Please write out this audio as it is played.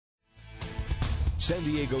San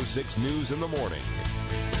Diego 6 News in the morning.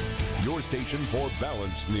 Your station for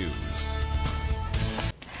balanced news.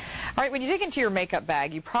 All right, when you dig into your makeup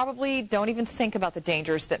bag, you probably don't even think about the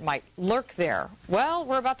dangers that might lurk there. Well,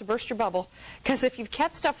 we're about to burst your bubble, because if you've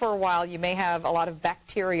kept stuff for a while, you may have a lot of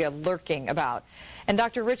bacteria lurking about. And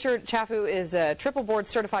Dr. Richard Chaffoo is a triple board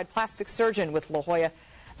certified plastic surgeon with La Jolla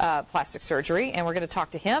Plastic Surgery, and we're going to talk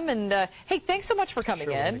to him. And hey, thanks so much for coming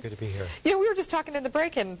in. Good to be here. You know, we were just talking in the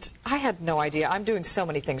break, and I had no idea. I'm doing so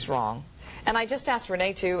many things wrong. And I just asked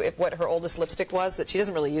Renee, too, if what her oldest lipstick was, that she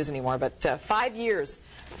doesn't really use anymore, but 5 years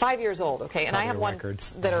old, okay? And I have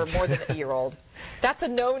ones that are more than a year old. That's a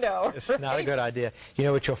no-no. It's right? not a good idea. You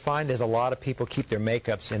know, what you'll find is a lot of people keep their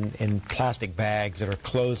makeups in plastic bags that are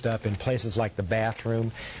closed up in places like the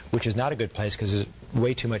bathroom, which is not a good place because there's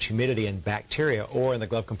way too much humidity and bacteria, or in the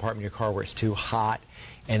glove compartment of your car where it's too hot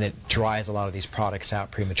and it dries a lot of these products out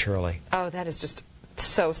prematurely. Oh, that is just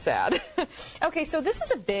so sad. Okay, so this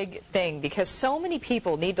is a big thing because so many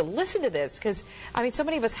people need to listen to this because, I mean, so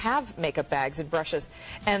many of us have makeup bags and brushes,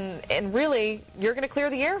 and really, you're going to clear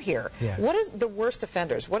the air here. Yeah. What is the worst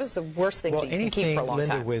offenders? What is the worst things that you can keep for a long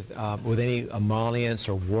Linda, time? with any emollients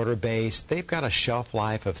or water-based, they've got a shelf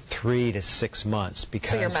life of 3 to 6 months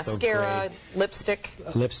because So your mascara, lipstick?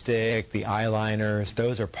 Lipstick, the eyeliners,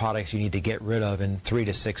 those are products you need to get rid of in 3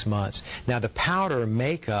 to 6 months. Now, the powder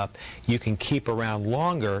makeup you can keep around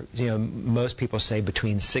longer. You know, most people say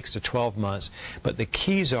between 6 to 12 months, but the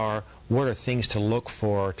keys are what are things to look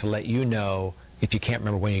for to let you know if you can't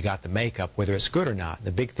remember when you got the makeup, whether it's good or not.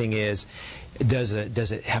 The big thing is, does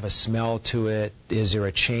it have a smell to it? Is there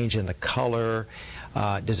a change in the color?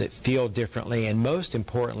 Does it feel differently? And most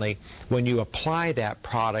importantly, when you apply that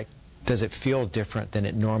product, does it feel different than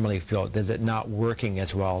it normally feels? Is it not working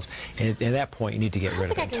as well? And at that point, you need to get rid of it. I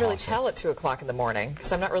don't think I can really tell at 2 o'clock in the morning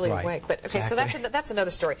because I'm not really awake. But okay, exactly. So that's another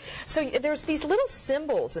story. So there's these little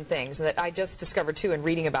symbols and things that I just discovered too in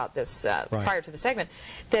reading about this prior to the segment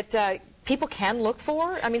that people can look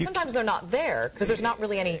for. I mean, sometimes they're not there because there's not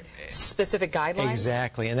really any specific guidelines.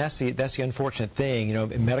 Exactly, and that's the unfortunate thing. You know,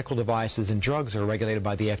 medical devices and drugs are regulated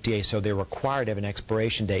by the FDA, so they're required to have an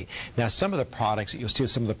expiration date. Now, some of the products that you'll see,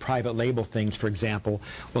 some of the private label things, for example,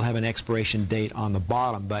 will have an expiration date on the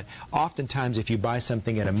bottom. But oftentimes, if you buy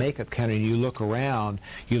something at a makeup counter and you look around,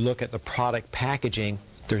 you look at the product packaging,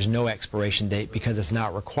 there's no expiration date because it's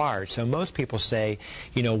not required. So most people say,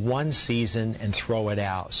 you know, 1 season and throw it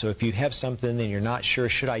out. So if you have something and you're not sure,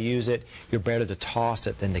 should I use it, you're better to toss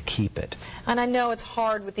it than to keep it. And I know it's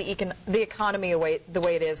hard with the economy the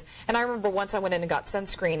way it is. And I remember once I went in and got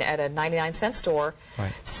sunscreen at a 99-cent store,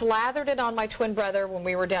 slathered it on my twin brother when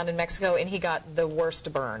we were down in Mexico, and he got the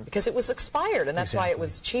worst burn because it was expired, and that's why it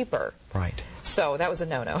was cheaper. Right. So that was a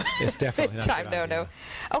no-no. It's definitely not time no-no.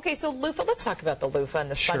 Okay, so loofah. Let's talk about the loofah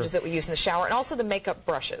and the sponges that we use in the shower, and also the makeup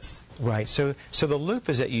brushes. Right. So the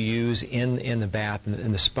loofahs that you use in the bath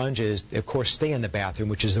and the sponges, of course, stay in the bathroom,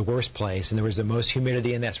 which is the worst place, and there is the most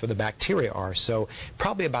humidity, and that's where the bacteria are. So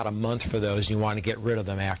probably about a month for those. You want to get rid of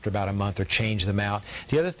them after about a month or change them out.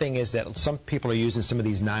 The other thing is that some people are using some of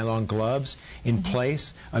these nylon gloves in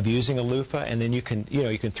place of using a loofah, and then you can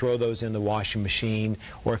throw those in the washing machine,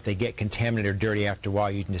 or if they get contaminated or dirty after a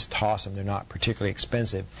while, you can just toss them. They're not particularly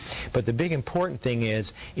expensive. But the big important thing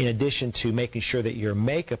is, in addition to making sure that your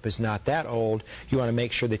makeup is not that old, you want to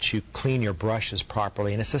make sure that you clean your brushes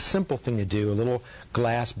properly. And it's a simple thing to do. A little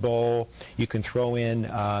glass bowl. You can throw in,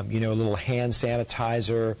 a little hand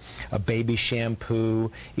sanitizer, a baby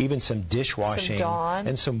shampoo, even some dishwashing,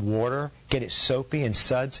 and some water. Get it soapy and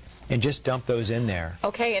suds, and just dump those in there.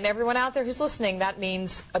 Okay, and everyone out there who's listening, that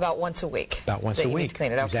means about once a week. About once a week. You need to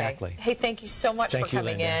clean it. Okay. Exactly. Hey, thank you so much for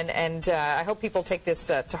coming in, and I hope people take this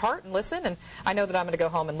to heart and listen. And I know that I'm going to go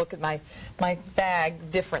home and look at my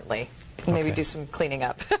bag differently. Maybe do some cleaning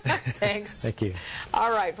up. Thanks. Thank you.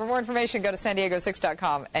 All right. For more information, go to san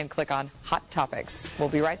diego6.com and click on Hot Topics. We'll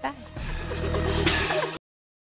be right back.